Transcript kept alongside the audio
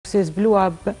forces blew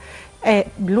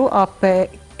up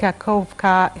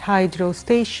Kakovka hydro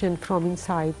station from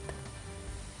inside.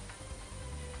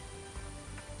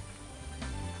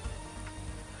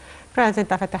 President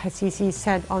Fattah al-Sisi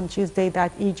said on Tuesday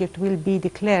that Egypt will be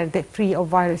declared free of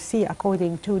virus C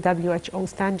according to WHO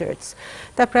standards.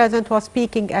 The president was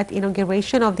speaking at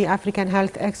inauguration of the African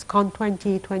Health Excon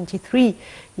 2023.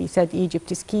 He said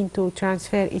Egypt is keen to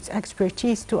transfer its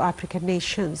expertise to African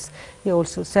nations. He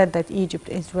also said that Egypt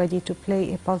is ready to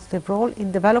play a positive role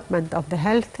in development of the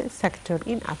health sector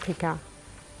in Africa.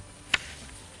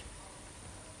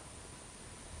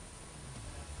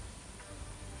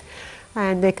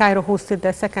 And Cairo hosted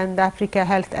the second Africa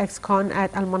Health Excon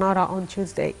at Al Manara on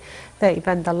Tuesday. The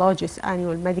event, the largest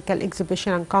annual medical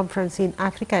exhibition and conference in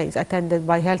Africa, is attended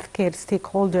by healthcare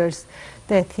stakeholders.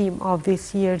 The theme of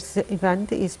this year's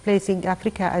event is placing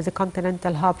Africa as a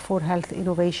continental hub for health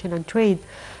innovation and trade.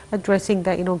 Addressing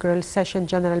the inaugural session,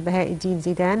 General Bahauddin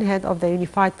Zidane, head of the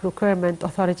Unified Procurement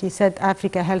Authority, said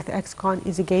Africa Health Excon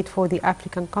is a gate for the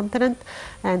African continent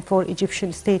and for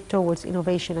Egyptian state towards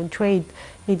innovation and trade.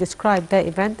 He described the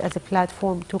event as a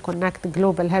platform to connect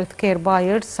global healthcare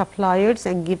buyers, suppliers,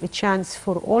 and give a chance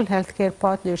for all healthcare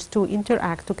partners to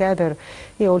interact together.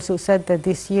 He also said that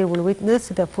this year will witness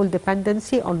the full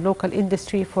dependency on local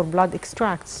industry for blood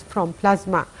extracts from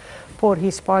plasma. For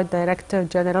his part, Director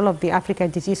General of the Africa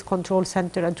Disease Control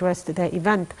Center addressed the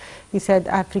event. He said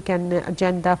African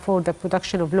agenda for the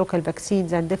production of local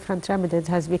vaccines and different remedies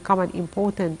has become an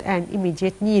important and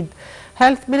immediate need.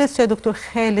 Health Minister Dr.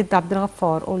 Khalid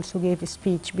Abdelghaffar also gave a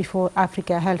speech before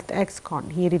Africa Health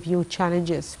Excon. He reviewed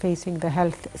challenges facing the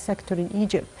health sector in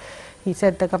Egypt. He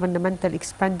said the governmental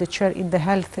expenditure in the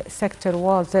health sector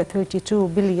was 32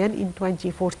 billion in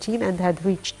 2014 and had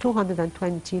reached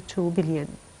 222 billion.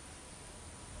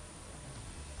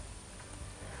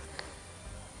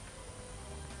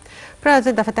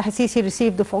 President Fattah al-Sisi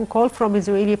received a phone call from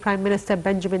Israeli Prime Minister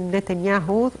Benjamin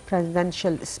Netanyahu.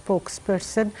 Presidential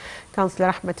spokesperson, Councillor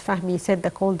Ahmed Fahmy, said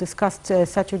the call discussed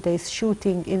Saturday's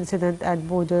shooting incident at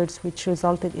borders, which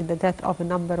resulted in the death of a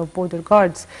number of border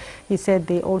guards. He said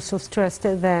they also stressed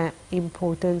the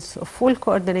importance of full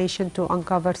coordination to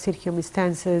uncover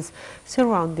circumstances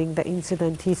surrounding the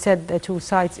incident. He said the two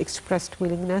sides expressed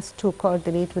willingness to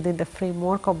coordinate within the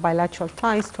framework of bilateral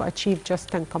ties to achieve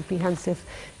just and comprehensive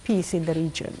peace in the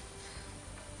region.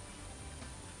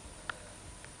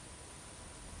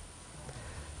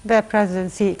 The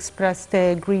presidency expressed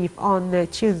grief on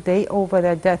Tuesday over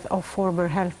the death of former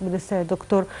Health Minister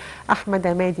Dr. Ahmed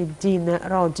Ahmaduddin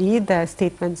Radi. The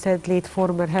statement said late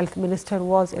former Health Minister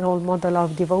was a role model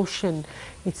of devotion.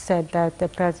 It said that the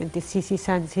President Sisi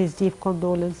sends his deep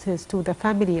condolences to the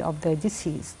family of the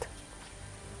deceased.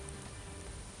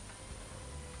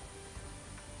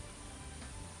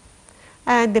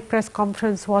 And the press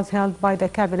conference was held by the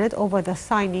cabinet over the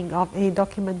signing of a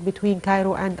document between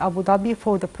Cairo and Abu Dhabi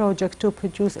for the project to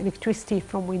produce electricity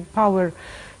from wind power.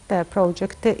 The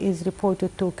project is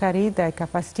reported to carry the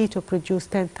capacity to produce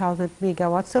 10,000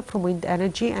 megawatts from wind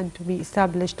energy and to be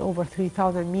established over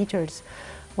 3,000 meters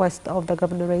west of the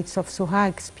governorates of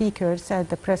Suhag. Speakers at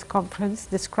the press conference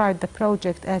described the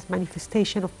project as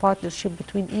manifestation of partnership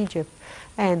between Egypt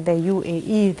and the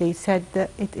UAE. They said that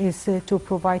it is to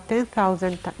provide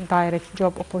 10,000 direct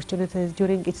job opportunities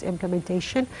during its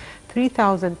implementation,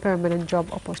 3,000 permanent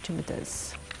job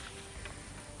opportunities.